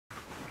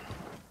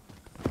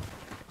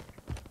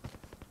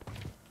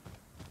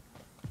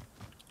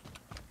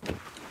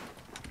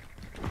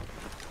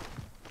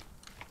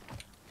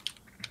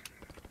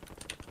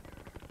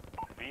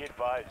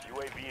advised,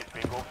 UAV is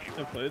bingo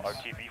fuel.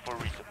 RTB for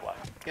resupply.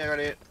 Yeah, I got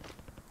it.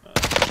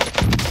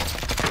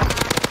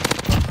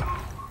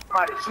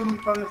 Somebody shoot me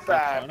from the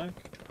side.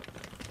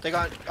 They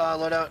got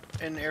loadout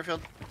in the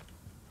airfield.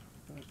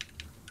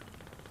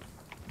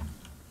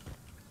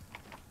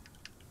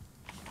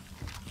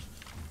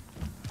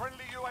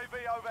 Friendly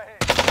UAV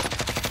overhead.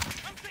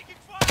 I'm taking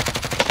fire!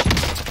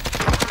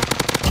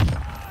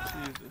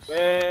 Jesus.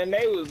 Man,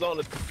 they was on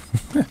the...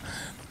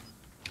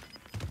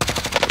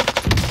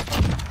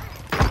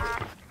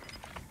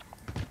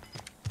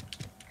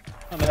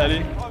 I'm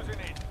heading. Closing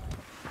in.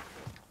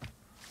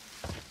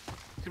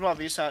 You can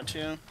probably VSAT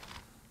too.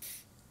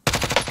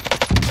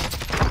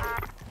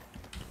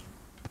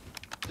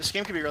 This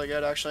game could be really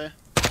good, actually.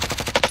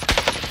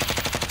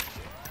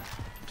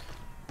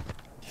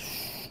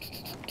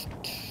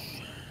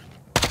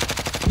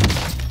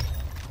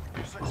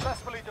 You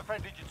successfully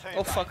defended your team.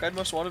 Oh fuck, I'd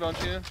most wanted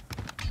onto you.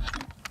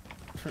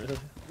 Really?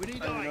 We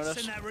need I didn't eyes.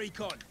 notice. Send that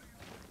recon.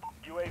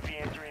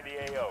 UAV entering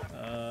the AO.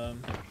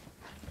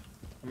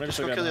 I'm gonna Just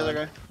go kill the other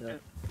guy. Yeah.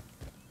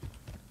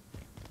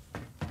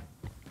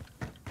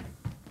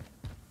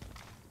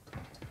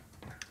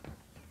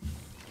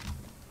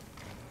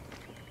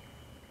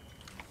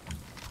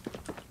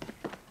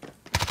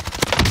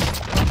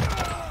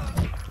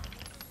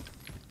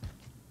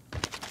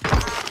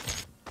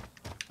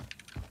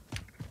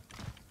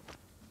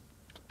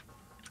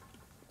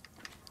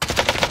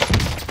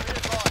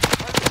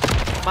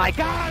 My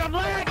God, I'm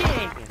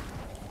lagging!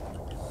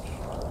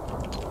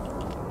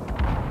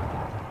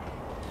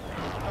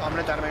 Oh, I'm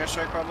gonna dynamite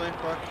strike probably.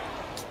 Fuck.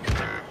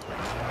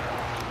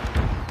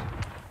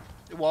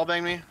 They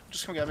wallbang me.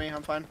 Just come get me.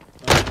 I'm fine.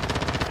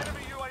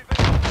 Enemy UAV.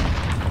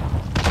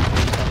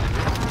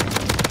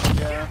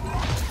 Yeah.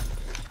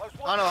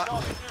 I don't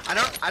know.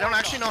 I don't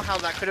actually know how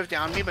that could have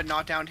downed me, but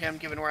not downed him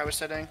given where I was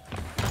sitting.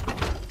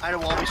 I had a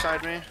wall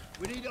beside me.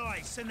 We need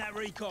eyes. Send that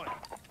recon.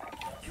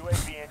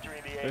 UAV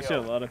entering the AO. I see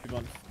a lot of people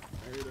on fire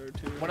there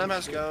too. One of them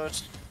has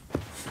ghost.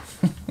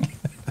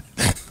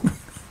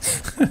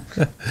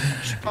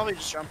 Should probably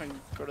just jump and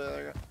go to the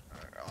other guy.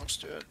 I'll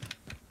just do it.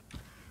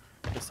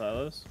 The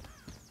silos?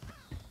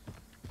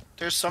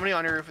 There's somebody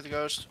on your roof with a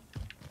ghost.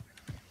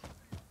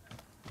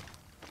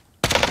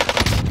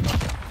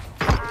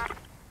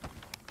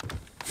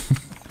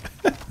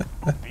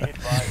 Be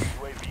advised,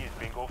 UAV is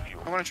bingo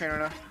fuel. I'm on a train right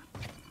now.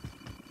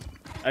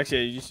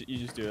 Actually, you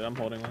just do it. I'm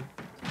holding one.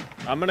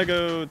 I'm gonna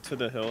go to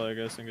the hill, I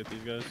guess, and get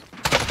these guys.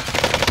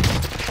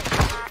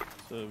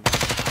 So.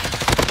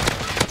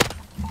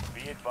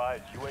 Be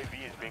advised,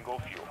 UAV is bingo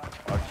fuel.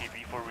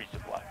 RTB for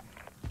resupply.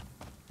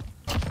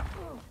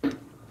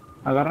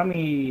 Agarra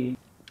mi...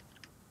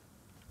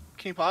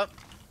 Can you pop?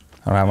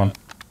 I have one.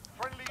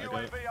 Friendly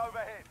UAV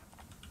overhead.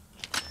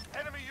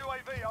 Enemy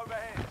UAV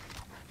overhead.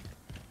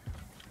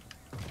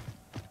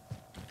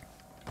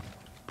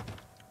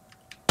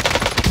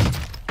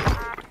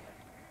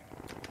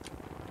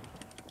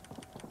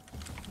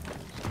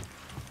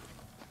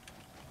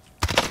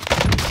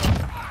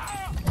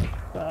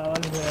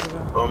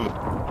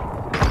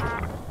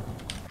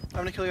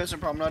 I'm gonna kill you guys in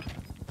promenade.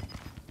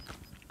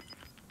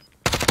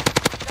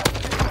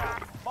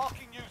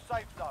 Marking new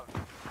safe zone.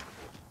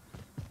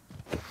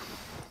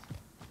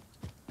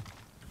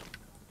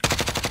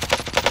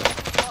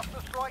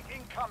 Cluster strike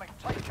incoming.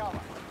 Take cover.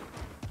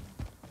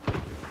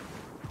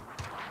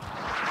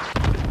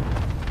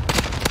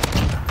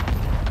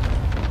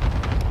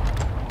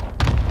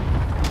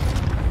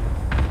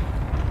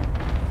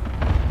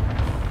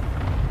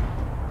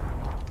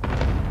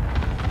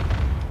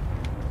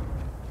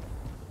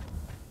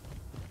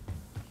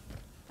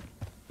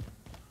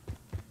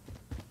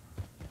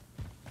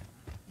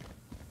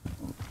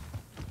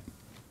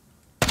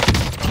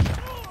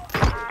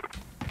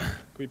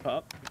 Can we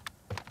pop?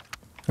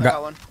 I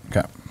got one.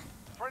 Okay.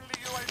 Friendly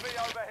UAV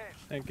overhead.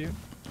 Thank you.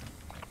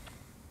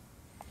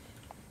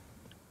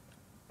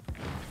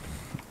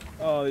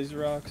 Oh, these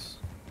rocks.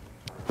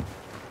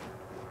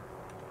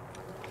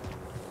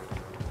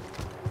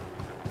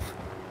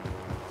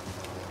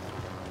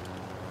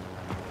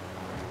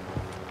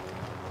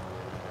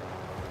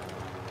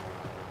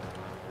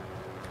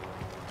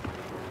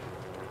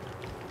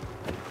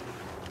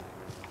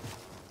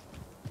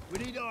 We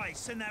need eyes.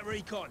 Send that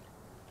recon.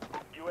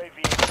 UAV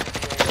entering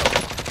the AO.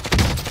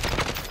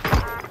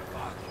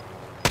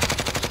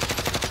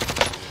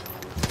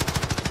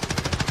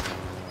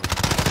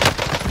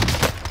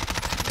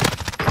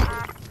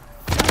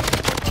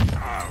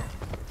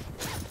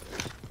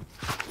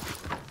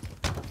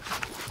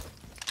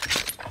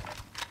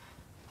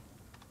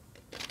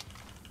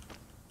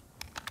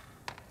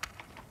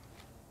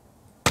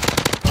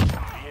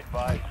 Be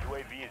advised,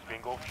 UAV is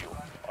bingo fuel.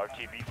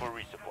 RTB for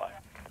resupply.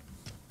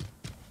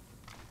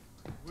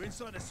 We're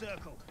inside the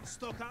circle.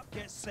 Stock up.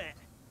 Get set.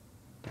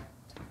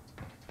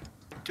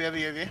 Do you have a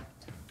UAV?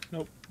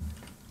 Nope.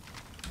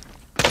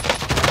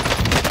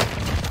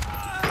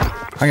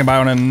 I can buy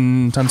one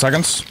in 10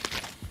 seconds.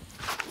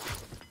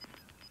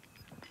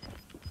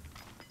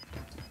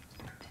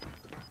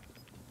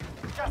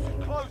 Gas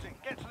is closing.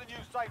 Get to the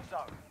new safe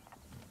zone.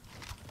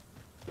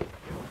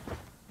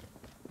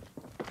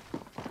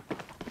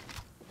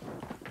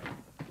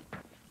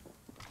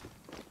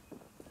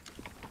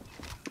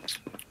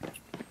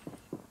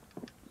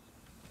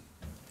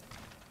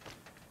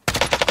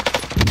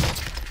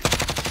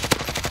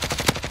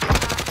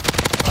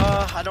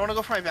 don't want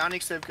to go for my bounty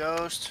because they have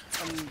ghost. I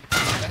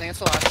think it's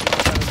the last two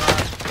ones out of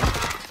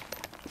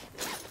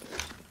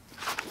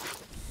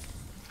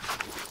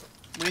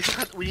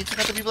that. We need to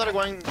cut the people that are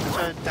going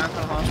to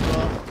downtown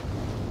hospital.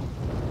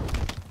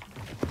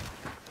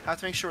 Have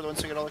to make sure we're the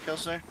ones to get all the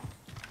kills there.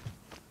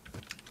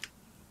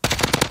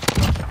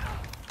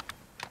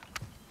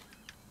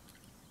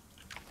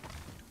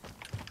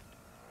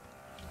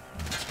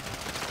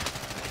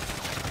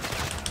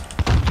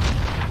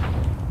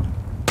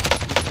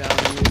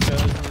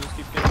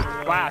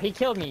 Wow, he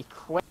killed me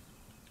quick.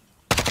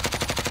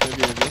 No,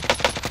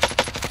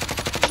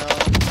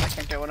 I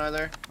can't get one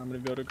either. I'm gonna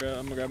go to grab.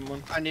 I'm gonna grab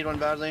one. I need one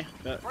badly.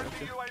 Yeah, Friendly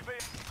gotcha.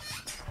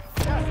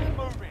 UAV. Gas is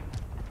moving.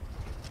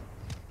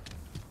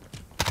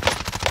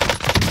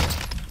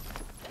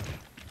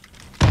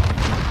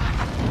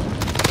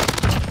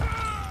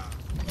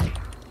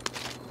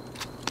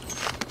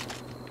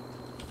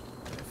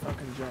 They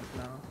fucking jump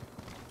now.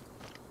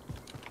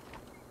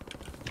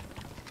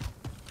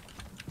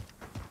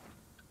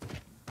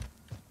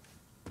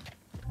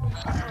 You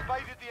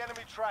evaded the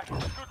enemy track.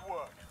 Good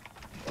work.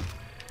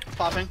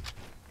 Popping.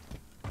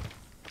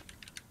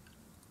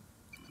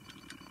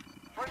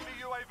 Friendly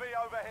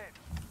UAV overhead.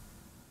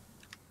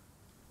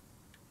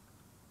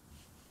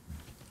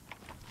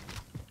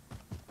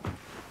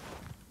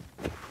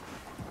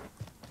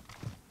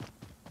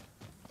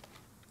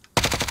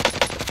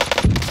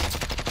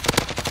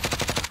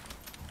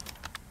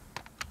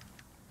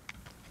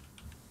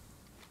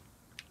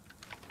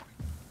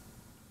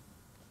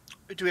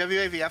 Do we have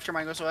UAV after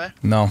mine goes away?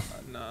 No.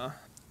 Nah. No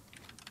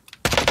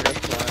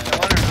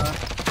one or no?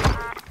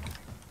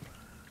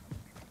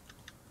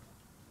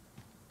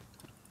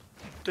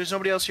 There's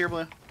nobody else here,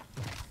 Blue.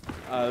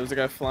 There's a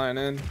guy flying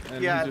in,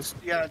 and Yeah, he just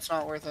yeah, it's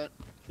not worth it.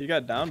 he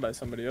got downed by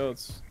somebody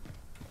else.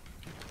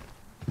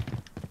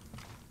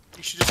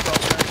 You should just go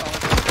elsewhere and call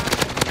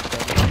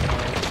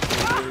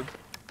it.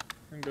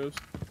 And ghost.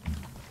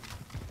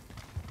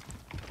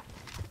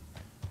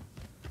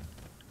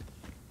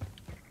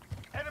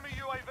 Enemy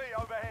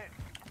UAV overhead.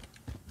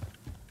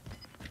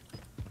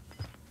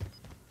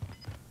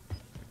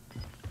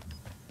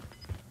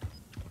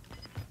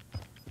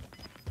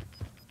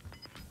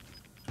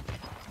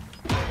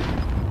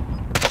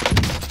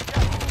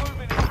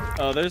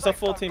 Oh, there's a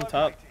full team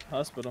top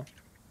hospital.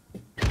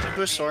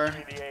 Who's sore?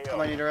 I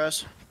might need a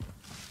rest.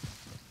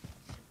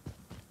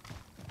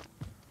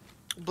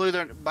 Blue,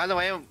 by the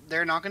way,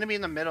 they're not going to be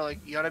in the middle. Like,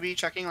 you got to be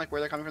checking like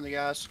where they're coming from the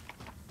gas.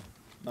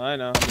 I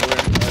know. I'm aware.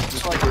 I just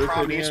So like from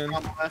rotating east, in.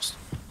 from west.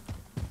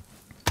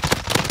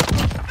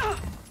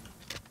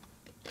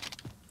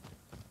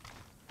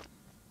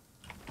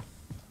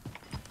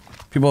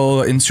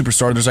 People in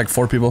Superstore, there's like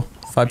 4 people,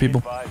 5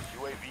 people.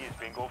 UAV is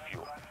bingo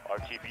fuel.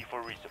 RTB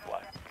for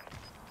resupply.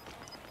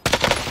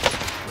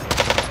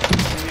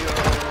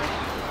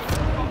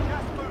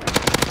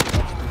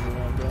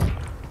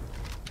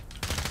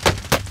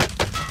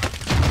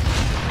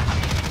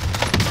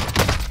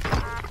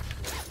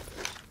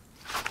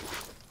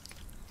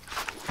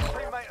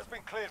 Teammate has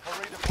been cleared for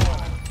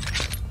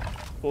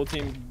redeployment. Full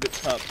team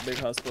top big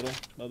hospital,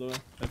 by the way.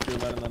 If you're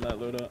landing on that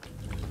loadout.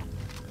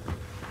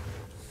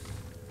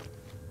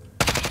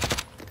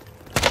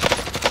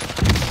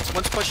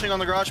 One's pushing on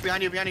the garage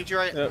behind you, to your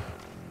right. Yep.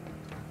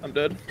 I'm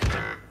dead.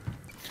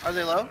 Are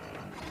they low?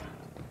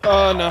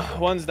 Oh no,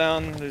 one's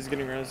down. He's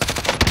getting res. Sent to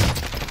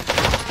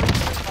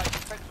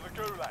the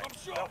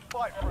gulag. They'll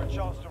fight for a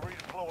chance to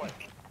redeploy.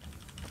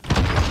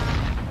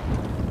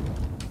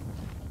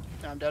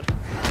 No, I'm dead.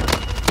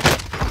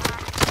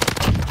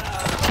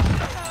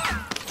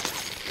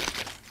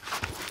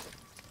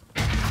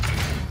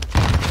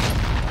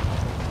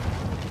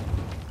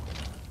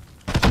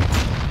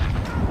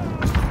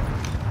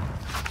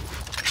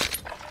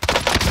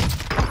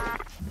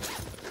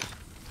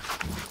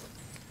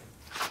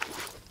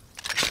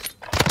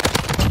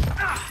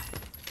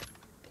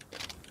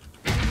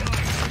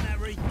 Send that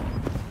recon.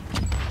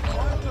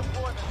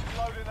 Deployment is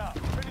loading up.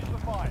 Finish the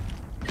fight.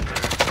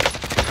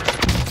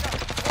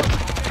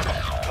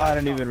 I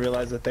didn't even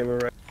realize that they were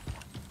right.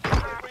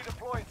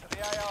 Redeploying to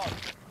the AR.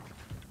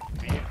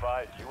 Be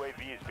advised,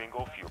 UAV is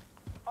bingo fuel.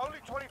 Only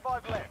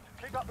 25 left.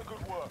 Keep up the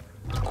good work.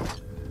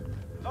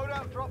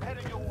 Loadout drop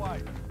heading your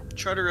way.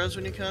 Try to res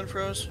when you can,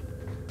 Froze.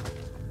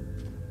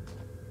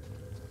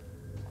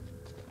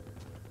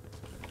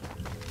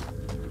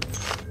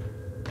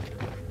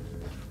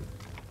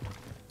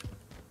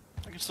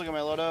 I can still get my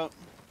loadout.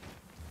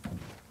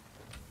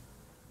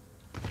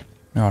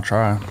 Yeah, I'll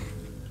try. Do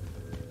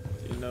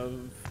you know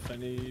if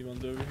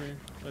anyone's over here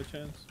by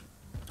chance?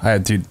 Hi,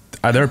 dude.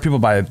 There are people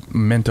by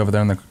Mint over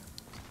there on the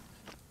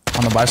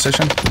buy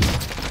station.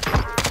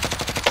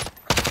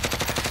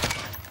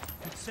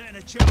 Setting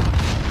a charge.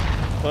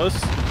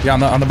 Close? Yeah,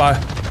 on the buy.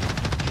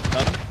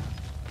 Nothing?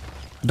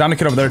 Down the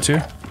kid over there too.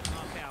 Mark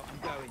out, I'm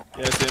going.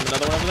 Yeah, I see him.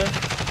 Another one over there?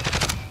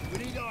 We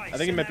need eyes. I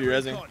think he might be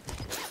rezzing.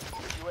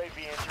 UAV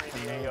entering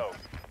the AO.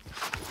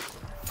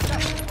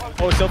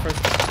 Oh, still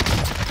first.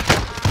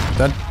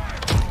 Dead.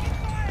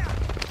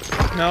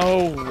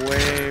 No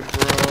way,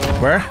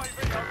 bro. Where?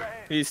 UAV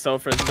overhead. He's so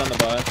fresh. He's on the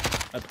buy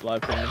at the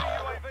live premium.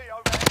 UAV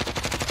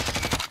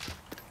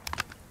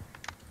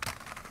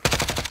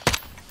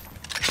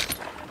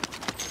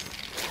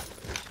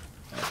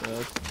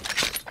overhead.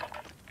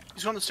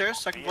 He's on the stairs,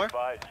 second floor.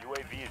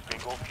 UAV is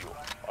bingo fuel.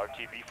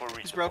 RTB for resupply.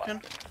 He's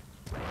broken.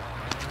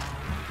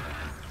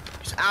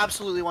 He's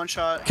absolutely one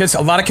shot. Kids,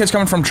 a lot of kids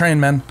coming from train,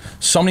 man.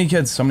 So many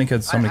kids, so many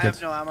kids, so many I kids.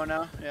 have no ammo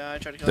now. Yeah, I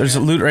tried to kill There's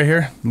him. loot right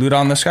here. Loot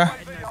on this guy.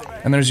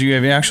 And there's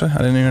UAV actually. I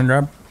didn't even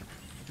grab.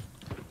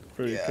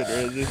 Pretty could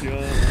res if you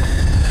want.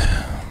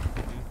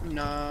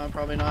 No,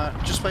 probably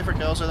not. Just wait for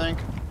kills, I think.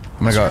 I'm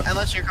gonna go.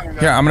 Unless you're coming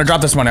back. Yeah, I'm gonna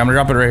drop this money. I'm gonna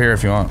drop it right here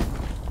if you want.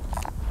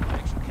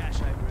 Extra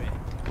cash over here.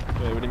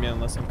 Wait, what do you mean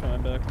unless I'm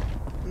coming back?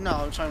 No,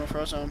 I'm trying to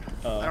Frozone.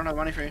 I don't have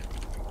money for you.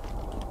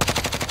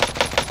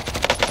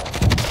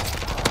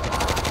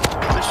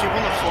 There's people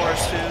in the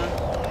forest too. I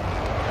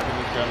can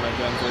just grab my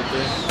guns right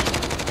there.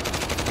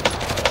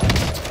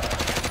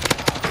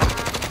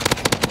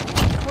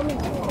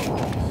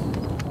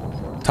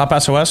 Top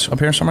SOS up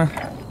here somewhere.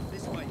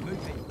 This way,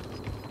 moving.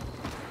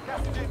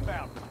 Gas is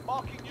inbound.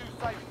 Marking new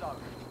safe zone.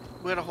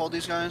 We gotta hold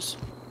these guys.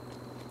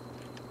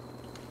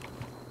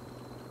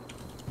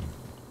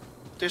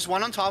 There's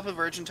one on top of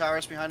Virgin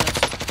Towers behind us.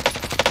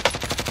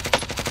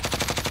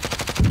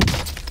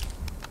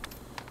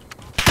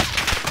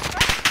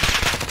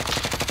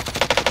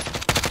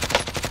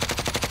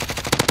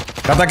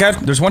 Got that guy?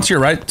 There's one to your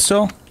right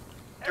still.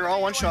 They're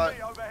all one shot.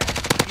 UAV overhead.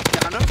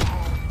 Downed him.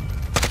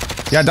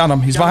 Yeah, I downed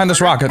him. He's behind this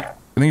rock.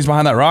 I think he's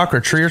behind that rock or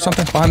tree or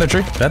something. Behind the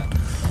tree. Dead.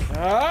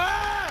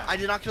 I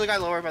did not kill the guy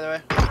lower, by the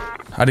way.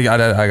 I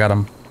got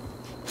him.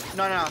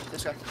 No,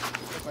 this guy.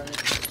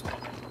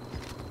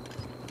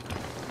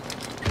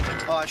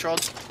 Oh, I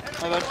trolled.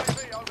 My bad.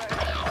 UAV overhead.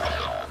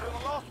 You're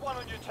the last one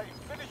on your team.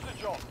 Finish the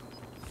job.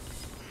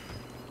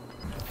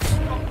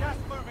 Got gas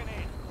moving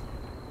in.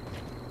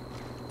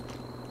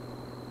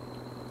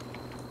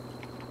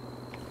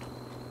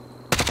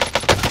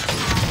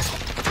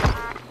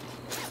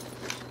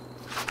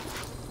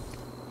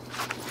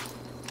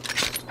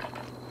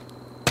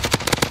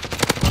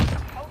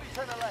 Only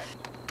 10 left.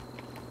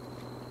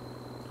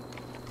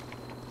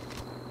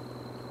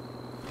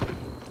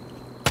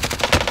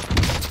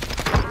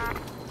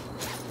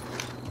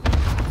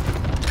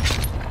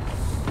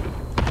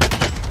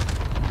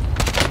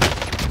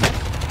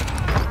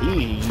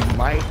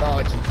 My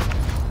thoughts.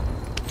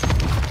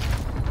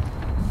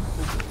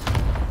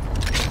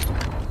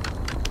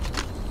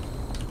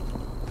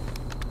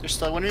 There's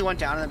still, when we went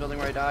down in the building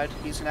where I died,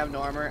 he's gonna have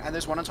no armor. And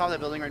there's one on top of that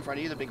building right in front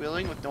of you, the big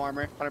building, with no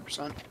armor,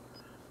 100%.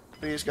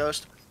 We use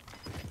Ghost.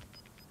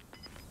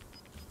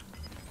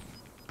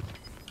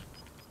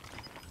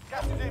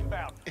 Gas is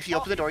inbound. If you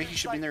open the door, he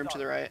should be in the room to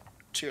the right,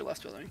 to your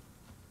left building.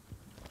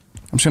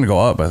 I'm just gonna go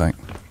up, I think.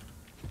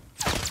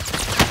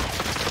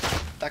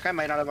 That guy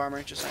might not have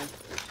armor, just saying.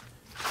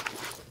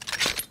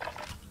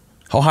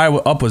 How high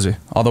up was he?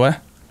 All the way?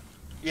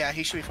 Yeah,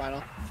 he should be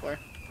final floor.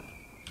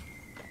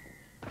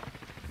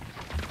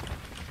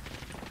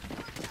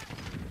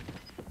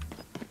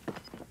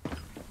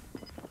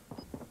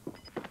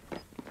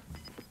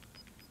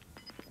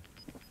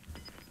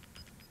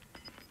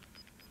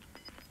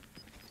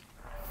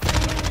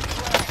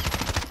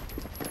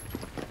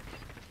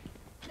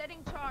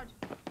 Setting charge.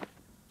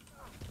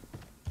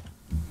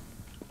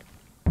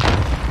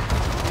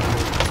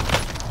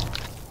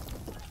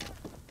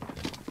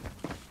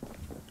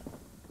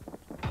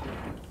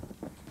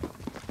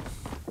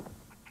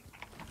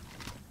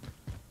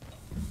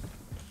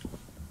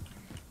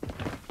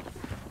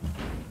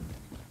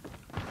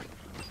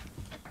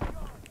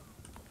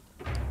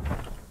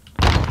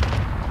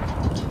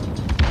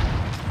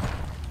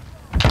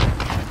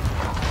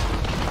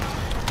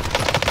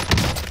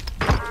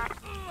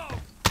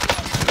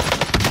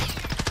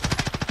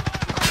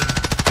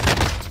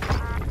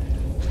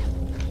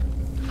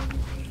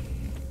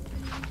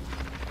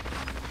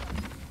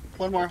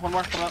 One more,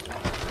 come up.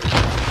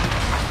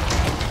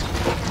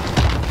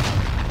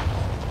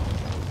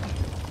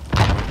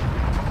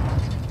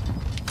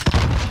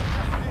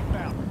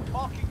 Inbound.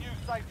 Marking new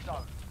safe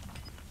zone.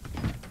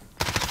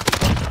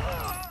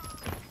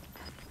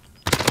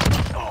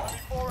 Only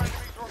 4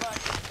 enemies remain.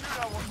 You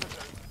know what to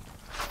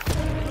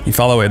do. He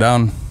fell all the way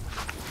down.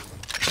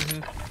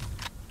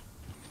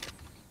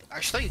 I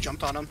actually thought you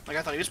jumped on him. Like,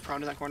 I thought he was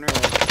prone in that corner.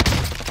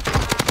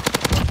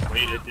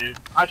 Waited, dude.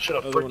 I should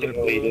have Other one freaking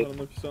there, waited. let him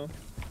look yourself.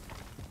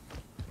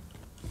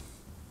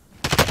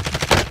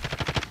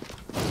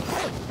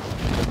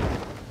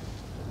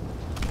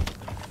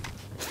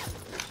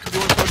 Could be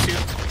one close to you.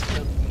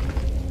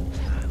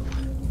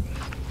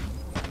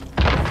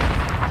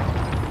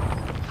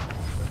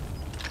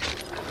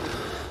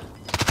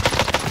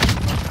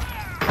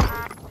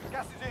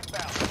 Gas is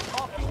inbound.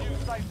 Marking new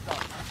safe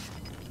zone.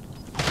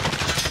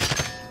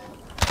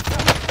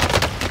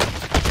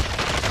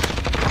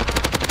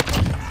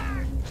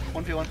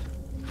 1v1.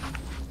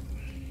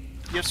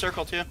 You have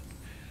circle too.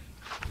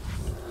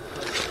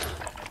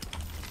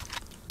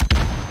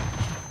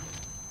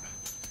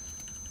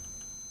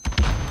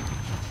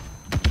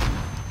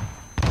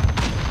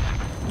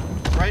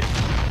 Right?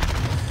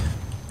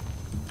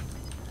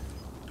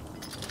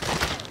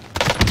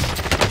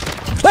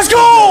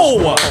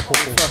 Oh!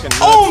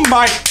 Oh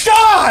my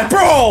god,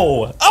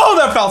 bro! Oh,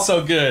 that felt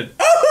so good.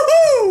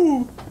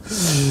 Oh!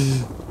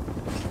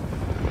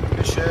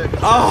 Good shit.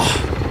 Oh!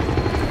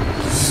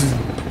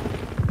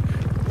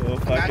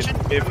 Imagine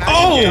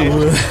Oh!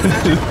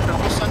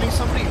 double sending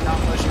somebody and not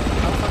pushing.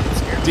 I'm fucking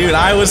scared. Dude,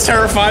 I was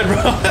terrified,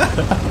 bro.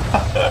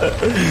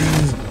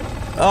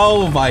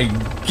 Oh my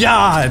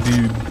god,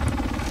 dude.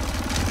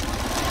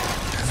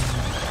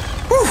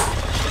 Whew.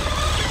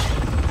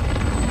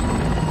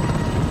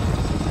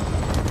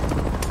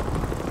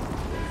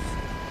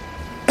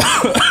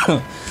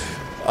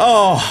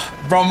 Oh,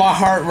 bro, my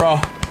heart, bro.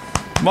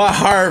 My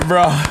heart,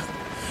 bro.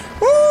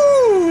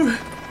 Woo!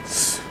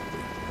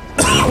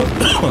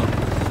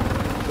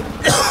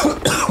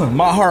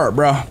 My heart,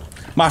 bro.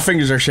 My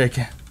fingers are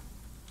shaking.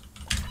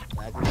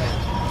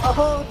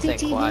 Oh,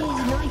 TTV,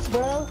 nice,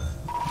 bro.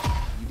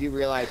 You do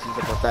realize he's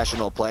a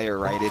professional player,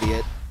 right,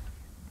 idiot?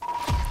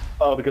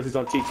 Oh, because he's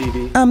on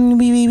TTV. No,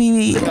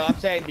 I'm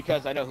saying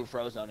because I know who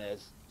Frozone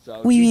is.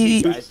 So,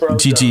 GG's,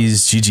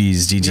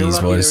 There was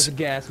boys. a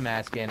gas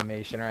mask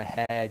animation, or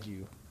I had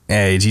you.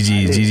 Hey,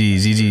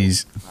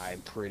 GG's. I'm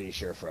pretty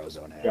sure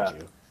Frozone had Yeah.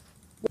 you.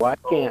 Why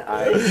can't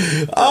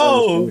I?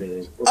 Oh!